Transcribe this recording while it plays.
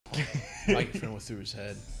Microphone went through his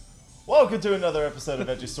head. Welcome to another episode of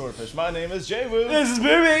EdgySwordfish. My name is Jay-Woo. This is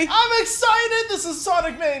Booby. I'm excited! This is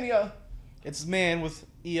Sonic Mania! It's a man with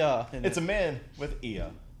Ia in It's it. a man with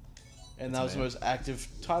Ia. And that was the most active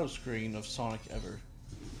title screen of Sonic ever.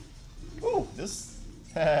 Ooh, this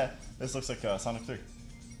this looks like Sonic 3.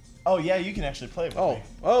 Oh yeah, you can actually play with me.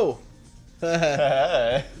 Oh.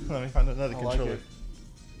 Let me find another controller. Like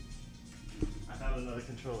I found another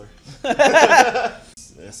controller.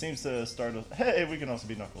 It seems to start with, hey, we can also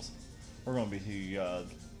be Knuckles. We're going to be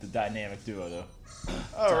the dynamic duo, though.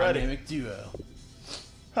 Alrighty. Dynamic duo.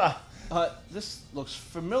 Huh. This looks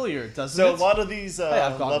familiar, doesn't So it? a lot of these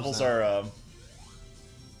levels now. are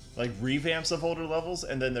like revamps of older levels,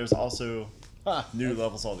 and then there's also new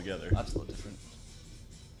levels altogether. That's a little different.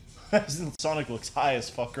 Sonic looks high as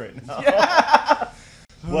fuck right now. Yeah.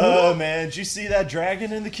 Whoa, man. Did you see that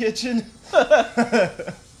dragon in the kitchen? We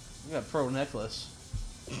got a pearl necklace.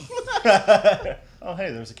 Oh,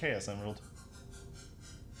 hey, there's a Chaos Emerald.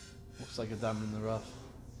 Looks like a diamond in the rough.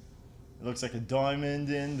 It looks like a diamond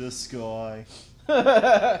in the sky.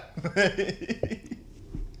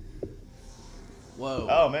 Whoa.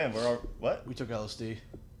 Oh, man, what? We took LSD.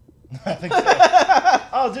 I think so.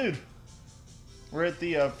 Oh, dude. We're at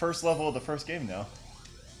the first level of the first game now.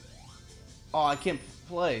 Oh, I can't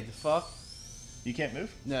play. The fuck? You can't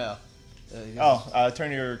move? No.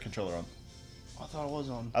 Turn your controller on. I thought it was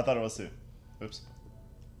on. I thought it was too. Oops.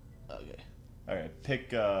 Okay. Alright, pick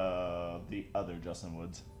the other Justin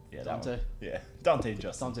Woods. Yeah, that Dante? one. Yeah, Dante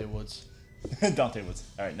Justin. Dante Woods. Dante Woods.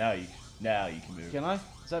 Alright, now you can move. Can I?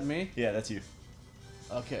 Is that me? Yeah, that's you.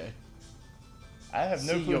 Okay. I have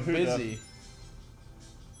no clue you're who busy.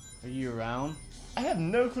 Are you around? I have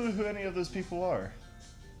no clue who any of those people are.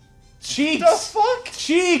 Cheeks! The fuck?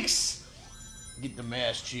 Cheeks! Get the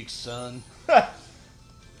mash, Cheeks, son.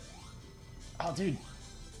 Oh, dude.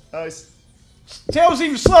 Oh, it's... Tails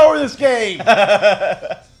even slower this game!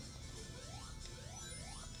 Well,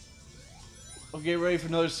 get ready for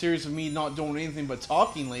another series of me not doing anything but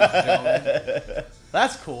talking, ladies and gentlemen.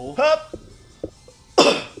 That's cool. Hup!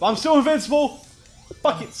 I'm still invincible!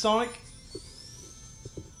 Fuck it, Sonic.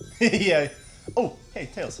 Yeah. Oh, hey,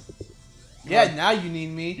 Tails. Yeah, now you need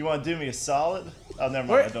me. You want to do me a solid? Oh, never mind.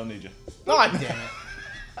 Where? I don't need you. God damn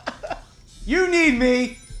it. You need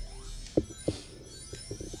me!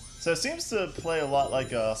 So it seems to play a lot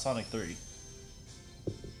like Sonic 3.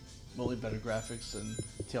 Only better graphics and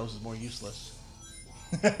Tails is more useless.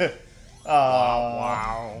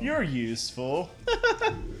 Wow. You're useful.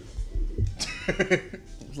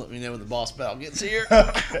 Let me know when the boss battle gets here.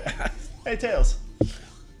 Hey, Tails.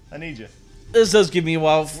 I need you. This does give me a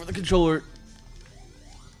while for the controller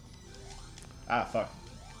Ah, fuck.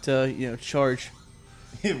 to, charge.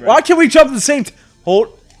 Right. Why can't we jump at the same time?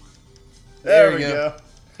 Hold. There we go.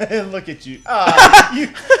 Look at you. It's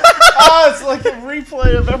like a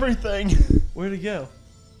replay of everything. Where'd it go?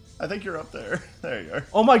 I think you're up there. There you are.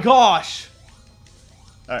 Oh my gosh!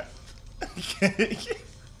 Alright.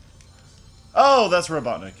 Oh, that's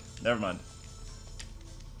Robotnik. Never mind.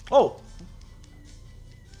 Oh!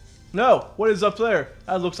 No, what is up there?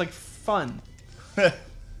 That looks like fun.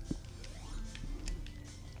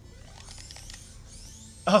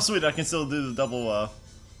 Oh, sweet. I can still do the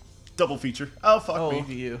double feature. Oh, fuck Oh, me. look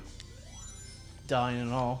at you. Dying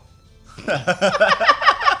and all.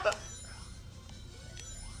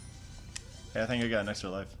 Hey, I think I got an extra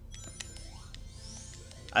life.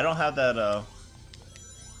 I don't have that,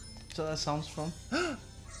 So that sounds from?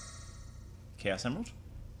 Chaos Emerald?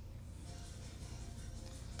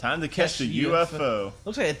 Time to catch the UFO. UFO.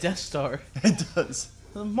 Looks like a Death Star. It does.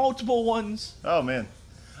 Multiple ones. Oh, man.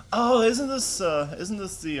 Oh, isn't this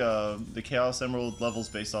the Chaos Emerald levels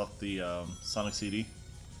based off the Sonic CD?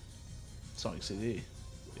 Sonic CD.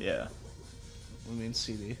 Yeah. What do you mean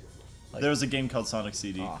CD? Like, There was a game called Sonic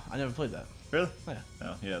CD. oh, I never played that. Really? Yeah.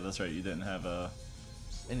 Oh, yeah, that's right. You didn't have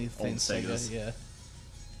Anything Old Sega, Segas. yeah.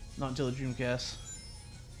 Not until the Dreamcast.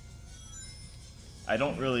 I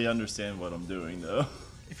don't really understand what I'm doing, though.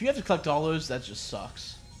 If you have to collect all those, that just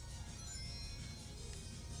sucks.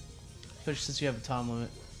 Especially since you have a time limit.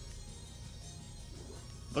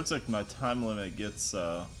 Looks like my time limit gets,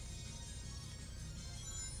 time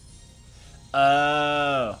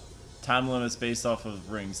limit's based off of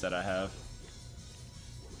rings that I have.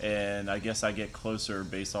 And I guess I get closer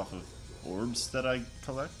based off of orbs that I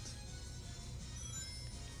collect.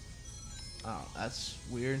 Oh, that's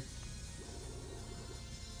weird.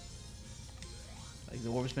 Like the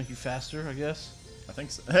orbs make you faster, I guess. I think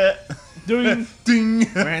so. Ding! Ding!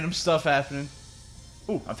 Random stuff happening.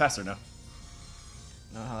 Ooh, I'm faster now.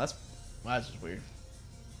 No, that's just weird.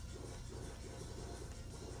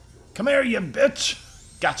 Come here, you bitch.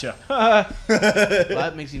 Gotcha. Well,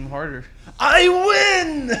 that makes it even harder. I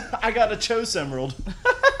win! I got a Chose Emerald.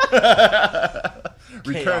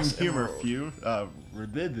 Recurring humor,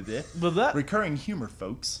 recurring humor,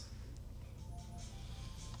 folks.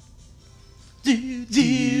 That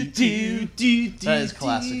is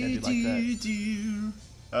classic. I do like that.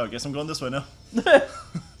 Oh, I guess I'm going this way now.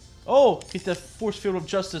 Oh, get the force field of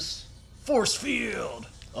justice. Force field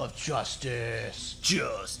Of justice.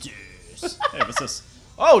 justice. Hey, what's this?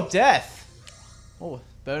 Oh, death. Oh,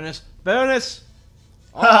 bonus. Bonus.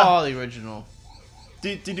 Oh, the original.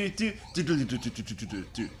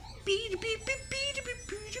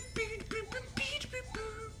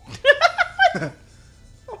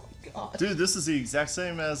 God. Dude, this is the exact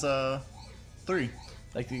same as 3.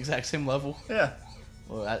 Like the exact same level. Yeah.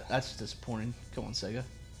 Well, that's disappointing. Come on, Sega.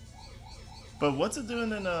 But what's it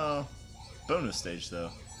doing in bonus stage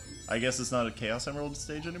though? I guess it's not a Chaos Emerald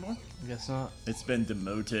stage anymore. I guess not. It's been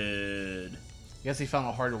demoted. I guess they found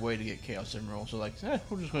a harder way to get Chaos Emerald. So like,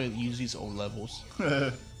 we're just going to use these old levels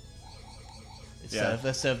instead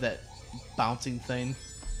of that bouncing thing.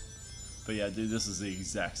 But yeah, dude, this is the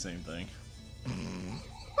exact same thing.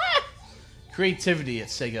 Creativity at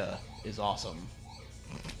Sega is awesome.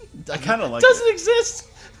 I kind of like doesn't it. exist.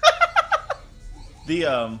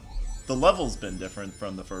 The level's been different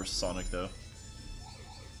from the first Sonic though.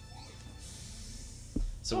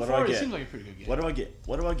 So what do I It get? seems like a pretty good game. What do I get?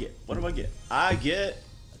 What do I get? What do I get? I get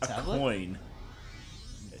a tablet? coin.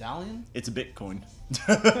 Medallion? It's a Bitcoin.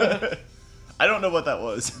 I don't know what that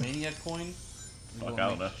was. Mania coin? Fuck, I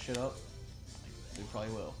don't know. Shit up. They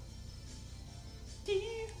probably will.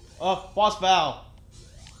 Oh, boss battle.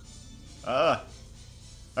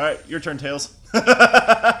 Alright, your turn, Tails.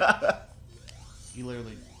 You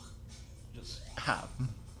literally just... How?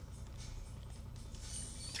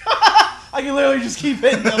 I can literally just keep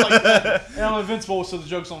hitting them like that. And I'm invincible, so the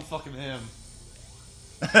joke's on fucking him.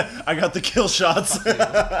 I got the kill shots.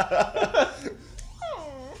 Fuck you.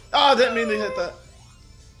 Oh, didn't mean to hit that.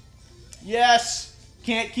 Yes!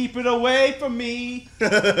 Can't keep it away from me.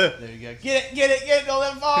 There you go. Get it, don't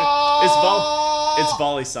let it fall! It's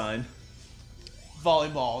volley sign.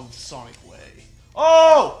 Volleyball the Sonic way.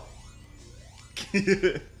 Oh!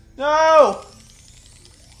 No!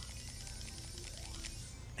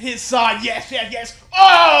 His side, yes.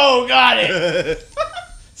 Oh, got it!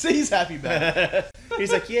 See, he's happy about it.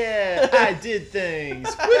 He's like, yeah, I did things.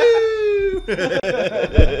 Woo!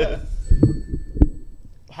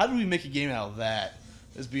 How do we make a game out of that?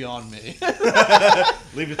 It's beyond me.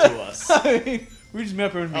 Leave it to us. I mean, we just made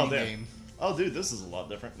up our own mini damn. game. Oh, dude, this is a lot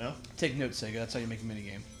different now. Take notes, Sega. That's how you make a mini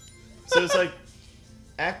game. So it's like,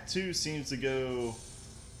 Act 2 seems to go,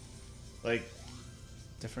 like...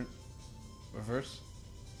 Different. Reverse.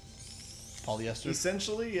 Polyester.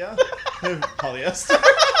 Essentially, yeah. Polyester.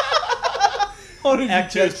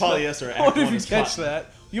 Act 2 is polyester, Act 1 if you is catch cotton.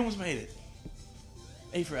 that. You almost made it.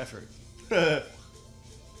 A for effort.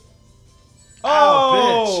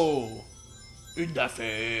 Oh, bitch! In the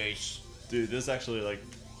face. Dude, this actually, like...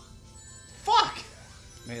 Fuck!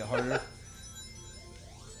 Made it harder.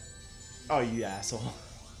 Oh, you asshole.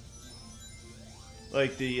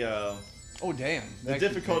 Like, the Oh, damn. the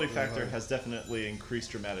difficulty factor has definitely increased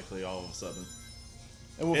dramatically all of a sudden.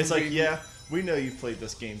 And It's like, yeah, we know you've played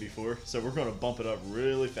this game before, so we're going to bump it up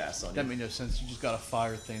really fast on That you. made no sense. You just got a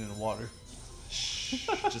fire thing in the water. Shh,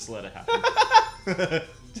 just let it happen.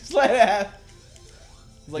 Just let it happen.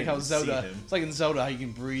 It's like Can't how even see Zelda. him. It's like in Zelda how you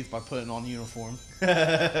can breathe by putting on uniform.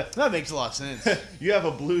 That makes a lot of sense. You have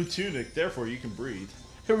a blue tunic, therefore you can breathe.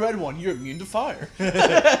 The red one, you're immune to fire. So Or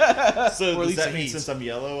at does least that the mean heat. since I'm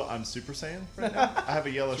yellow, I'm Super Saiyan right now? I have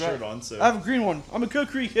a yellow That's right. shirt on, so... I have a green one. I'm a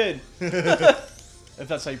Kokiri kid. If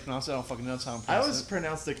that's how you pronounce it, I don't fucking know. That's how I'm I pronouncing always it.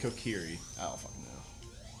 pronounced it Kokiri. I don't fucking know.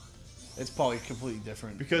 It's probably completely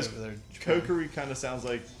different. Because over there in Japan. Kokiri kind of sounds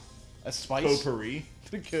like A spice. potpourri.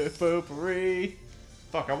 Potpourri.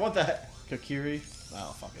 Fuck, I want that. Kokiri.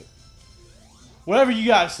 Oh, fuck it. Whatever you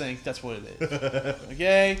guys think, that's what it is.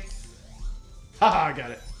 Okay? Haha, I got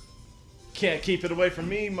it. Can't keep it away from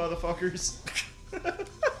me, motherfuckers.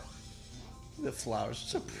 The flowers are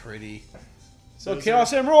so pretty. So So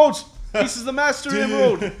Chaos Emeralds! This is the Master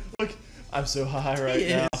Emerald! Look, I'm so high right He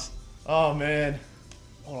now. is. Oh, man.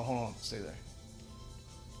 Hold on. Stay there.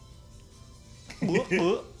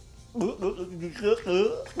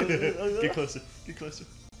 Get closer. Get closer.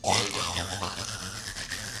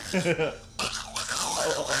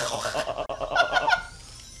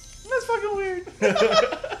 That's fucking weird.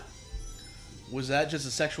 Was that just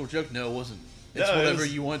a sexual joke? No, it wasn't. It's No, it whatever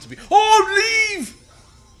was- you want it to be. Oh, leave!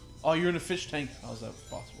 Oh, you're in a fish tank. How is that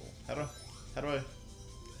possible? How do I...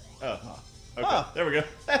 Oh. Okay. There we go.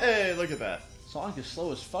 Hey, look at that. Sonic is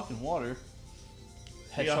slow as fucking water.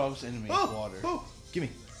 Hedgehog's enemy is water. Oh, gimme.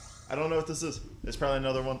 I don't know what this is. It's probably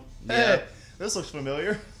another one. Yeah. Hey, this looks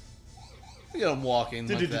familiar. Look at him walking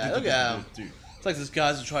like that. Look at him. Dude. It's like this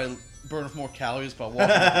guy's to try to burn off more calories by walking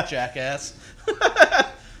like a jackass.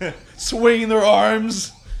 Swinging their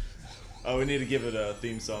arms. Oh, we need to give it a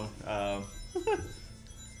theme song.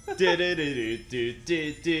 What's that?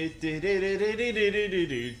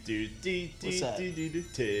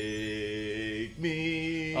 Take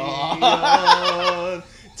me on.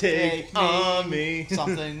 Take on me.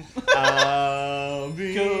 Something. I'll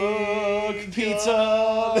be Cook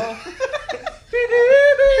pizza.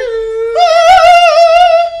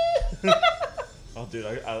 Oh, dude,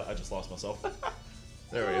 I just lost myself.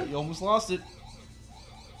 There we go. You almost lost it.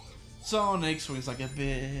 Sonic swings like a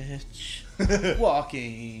bitch.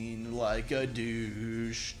 Walking like a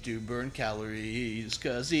douche to burn calories.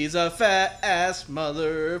 Cause he's a fat ass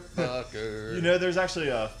motherfucker. You know, there's actually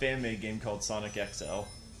a fan-made game called Sonic XL.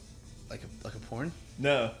 Like a porn?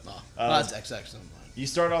 No. Oh, that's XX. Never mind. You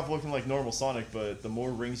start off looking like normal Sonic, but the more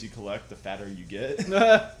rings you collect, the fatter you get.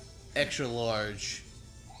 Extra large.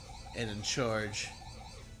 And in charge.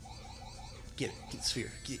 Get it. Get the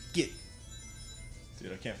sphere. Get it.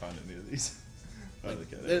 Dude, I can't find any of these. Oh,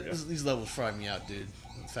 Like, okay, there we go. these levels fry me out, dude.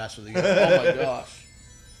 The faster they go. Oh my gosh.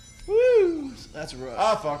 Woo! That's a rush.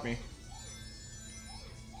 Ah, fuck me.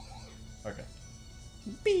 Okay.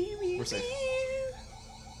 We're safe.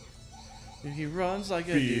 If he runs like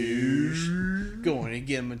a douche, going to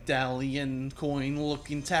get a medallion coin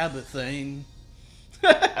looking tablet thing.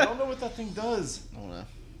 I don't know what that thing does. I don't know.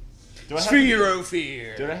 Do I have to Sphero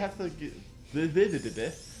fear. do I have to get...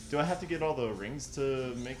 Do I have to get all the rings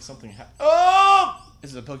to make something happen? Oh!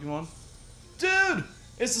 Is it a Pokemon? Dude!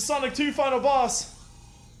 It's the Sonic 2 final boss!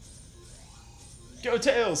 Go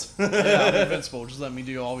Tails! Yeah, I'm invincible. Just let me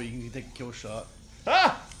do all of it. You can take a kill shot.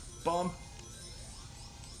 Ah! Bomb.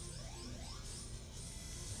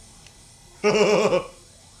 Oh,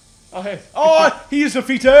 hey. Oh, he is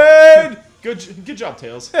defeated! Good job,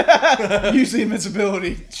 Tails. Use the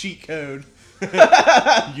invincibility cheat code.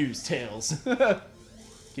 Use Tails. Can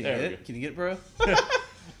you There get we it? go. Can you get it, bro?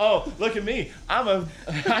 Oh, look at me. I'm a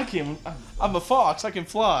fox. I can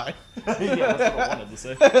fly. Yeah, that's what I wanted to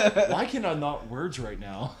say. Why can I not words right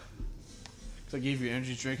now? So I gave you an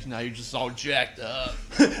energy drink, and now you're just all jacked up.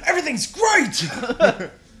 Everything's great!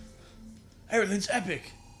 Everything's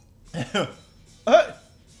epic. Dude,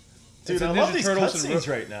 It's a I love Ninja these Turtles and cutscenes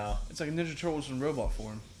right now. It's like a Ninja Turtles in robot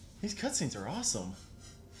form. These cutscenes are awesome.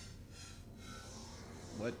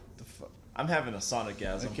 What the fuck? I'm having a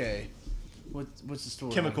Sonic-gasm. Okay. What's the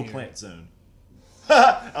story? Chemical plant zone.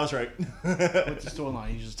 I was right. What's the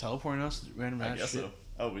storyline? You just teleporting us? Random I ass guess shit? so.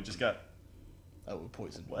 Oh, we just got... Oh, we're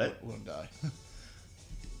poisoned. What? We're gonna die.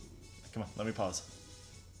 Come on, let me pause.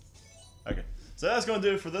 Okay. So that's going to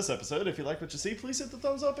do it for this episode. If you like what you see, please hit the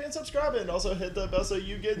thumbs up and subscribe it. And also hit the bell so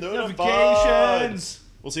you get notifications.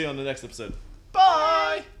 We'll see you on the next episode.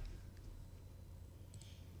 Bye!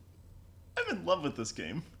 I'm in love with this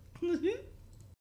game.